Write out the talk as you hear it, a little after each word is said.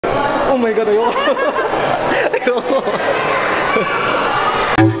Oh my God, ayoko. Ayoko.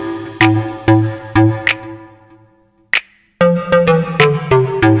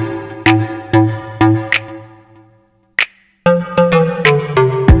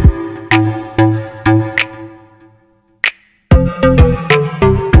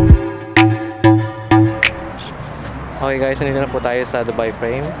 Okay guys, nandito na po tayo sa Dubai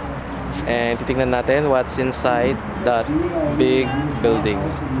Frame and titingnan natin what's inside that big building.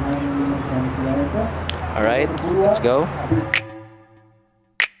 Alright, let's go.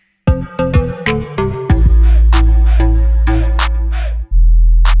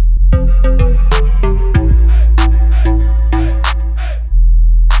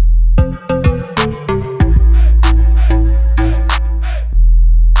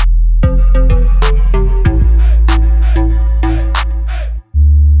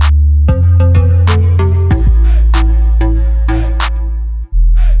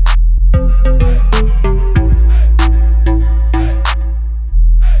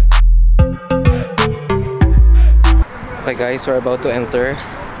 Okay guys, we're about to enter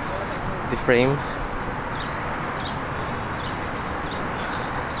the frame.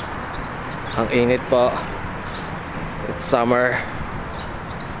 Ang init po. It's summer.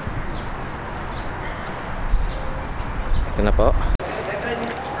 Ito na po.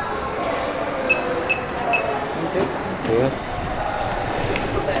 Okay.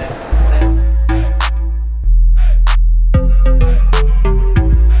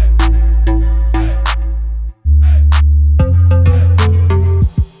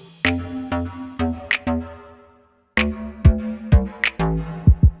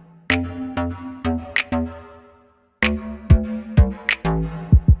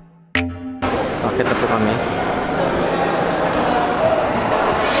 Akit na po kami.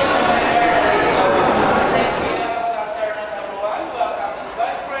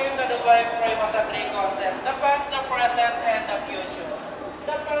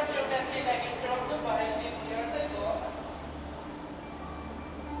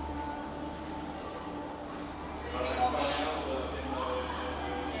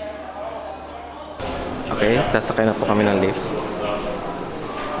 Okay, sasakay na po kami ng lift.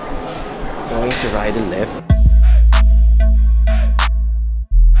 Going to ride the lift.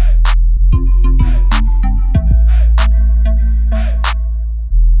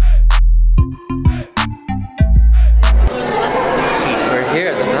 We're here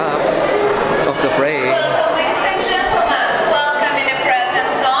at the top of the frame. Welcome, ladies and gentlemen. Welcome in the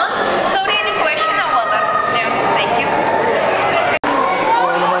present zone. So, any question I will assist you. Thank you.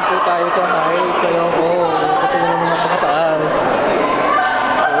 Kaya naman po tayo sa height. Sayo po. Ito naman napakataas.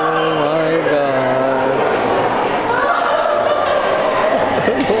 Oh my God.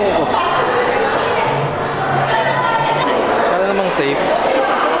 Para namang safe.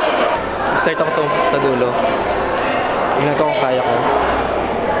 Start ako sa dulo. Tingnan ko kung kaya ko.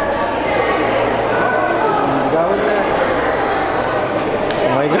 Gawin sa...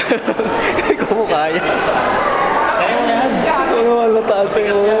 Oh my God. Hindi ko mo kaya. Kaya mo yan. Ano naman nataas eh.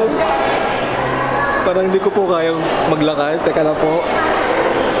 Parang hindi ko po kayang maglakad. Teka na po.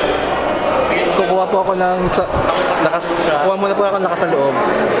 Kukuha po ako ng kuha muna po ako ng lakas sa loob.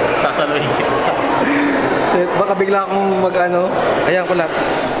 Sasaluhin kita. Shit, baka bigla akong mag-ano. Ayan ko lahat.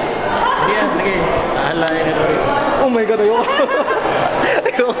 Sige yan, sige. Ahalain ito. Oh my God, ayoko.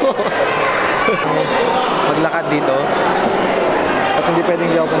 Ayoko. Maglakad dito. At hindi pwedeng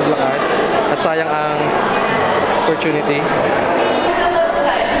hindi ako maglakad. At sayang ang opportunity.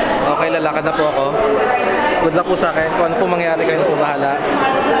 Okay, lalakad na po ako. Good luck po sa akin. Kung ano po mangyari, kayo na po bahala.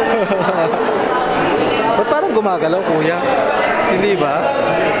 Ba't parang gumagalaw, kuya? Hindi ba?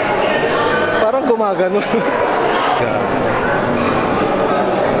 Parang gumagano.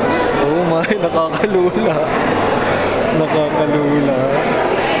 Oh my, nakakalula. Nakakalula.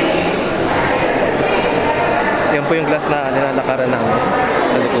 Yan po yung glass na nilalakaran namin.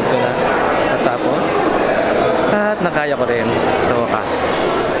 Sa likod ko na. At tapos, at nakaya ko rin sa wakas.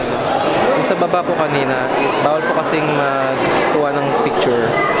 Yung sa baba po kanina is bawal po kasing magkuha ng picture.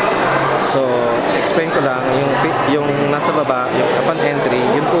 So, explain ko lang, yung nasa baba, yung upon entry,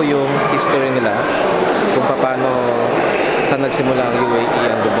 yun po yung history nila. Kung paano, saan nagsimula ang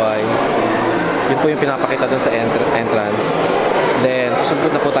UAE and Dubai. Yun po yung pinapakita dun sa entrance. Then, susunod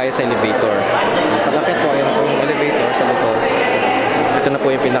na po tayo sa elevator. Palapit po, ayan po yung elevator sa likod. Ito na po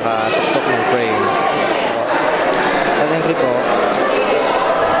yung pinaka-tuktok ng frame. Sa entry po,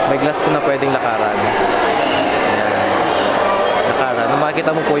 may glass po na pwedeng lakaran. Ayan. Lakaran. Nung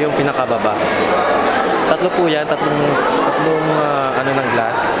makikita mo po yung pinakababa. Tatlo po yan. Tatlong ano ng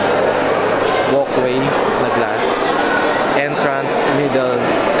glass. Walkway na glass. Entrance, middle,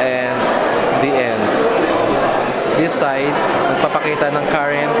 and the end. This side, nagpapakita ng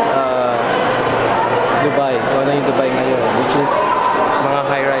current Dubai. Kung ano yung Dubai ngayon, which is mga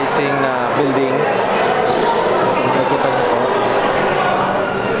high-rising na buildings. Nakikita niyo po.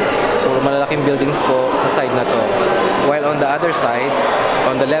 Puro malalaking buildings po sa side na to. While on the other side,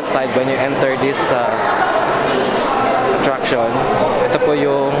 on the left side, when you enter this attraction, ito po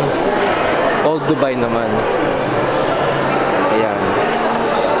yung Old Dubai naman. Ayan.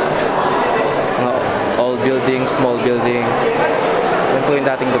 Mga old buildings, small buildings. Yan po yung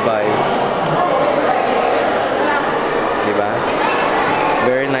dating Dubai. Diba?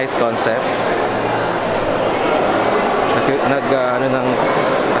 Very nice concept. Ano ng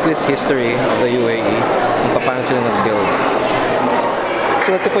at least history of the UAE kung paano sila nag-build.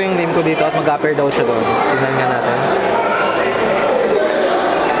 So ito po yung name ko dito at mag-appear daw siya doon. Tingnan nga natin.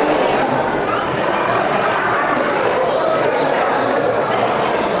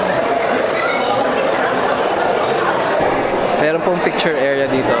 Meron pong picture area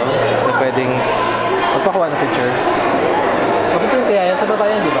dito na pwedeng magpakuha ng picture. Mapipili kaya yan sa baba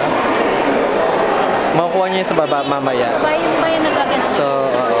yan, di ba? Makukuha niya yan sa baba mamaya. Ba yung nagaganda?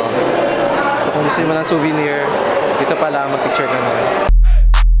 So kung gusto mo ng souvenir, dito pala mag-picture ka na.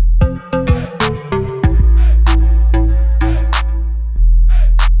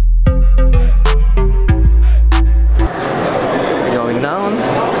 Going down.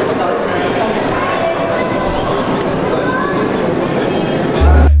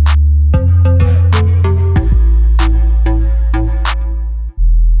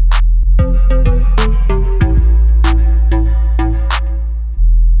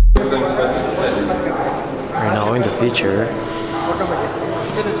 Future.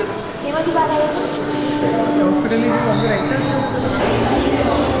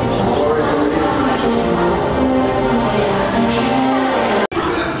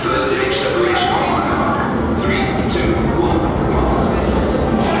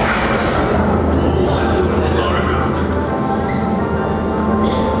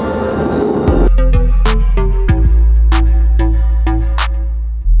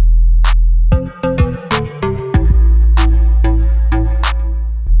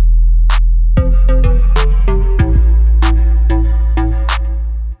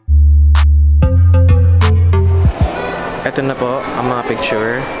 Ito na po ang mga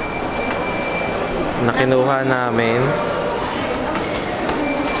picture na kinuha namin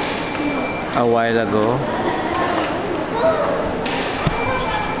a while ago.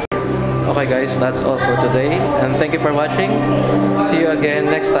 Okay guys, that's all for today and thank you for watching. See you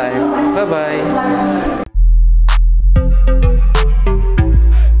again next time. Bye bye.